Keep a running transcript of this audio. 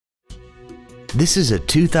This is a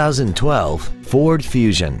 2012 Ford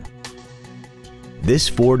Fusion. This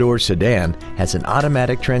four-door sedan has an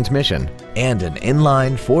automatic transmission and an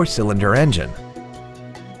inline four-cylinder engine.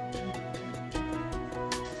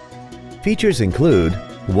 Features include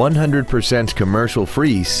 100%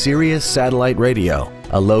 commercial-free Sirius satellite radio,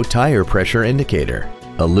 a low tire pressure indicator,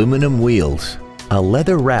 aluminum wheels, a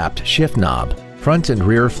leather-wrapped shift knob, front and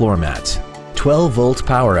rear floor mats, 12-volt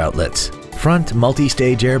power outlets, front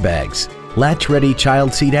multi-stage airbags, latch-ready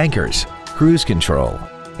child seat anchors, cruise control,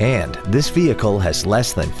 and this vehicle has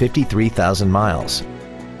less than 53,000 miles.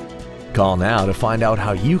 Call now to find out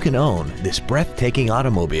how you can own this breathtaking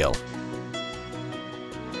automobile.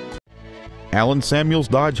 Allen Samuels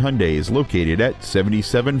Dodge Hyundai is located at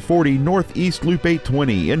 7740 Northeast Loop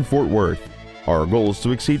 820 in Fort Worth. Our goal is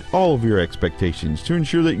to exceed all of your expectations to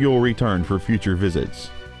ensure that you'll return for future visits.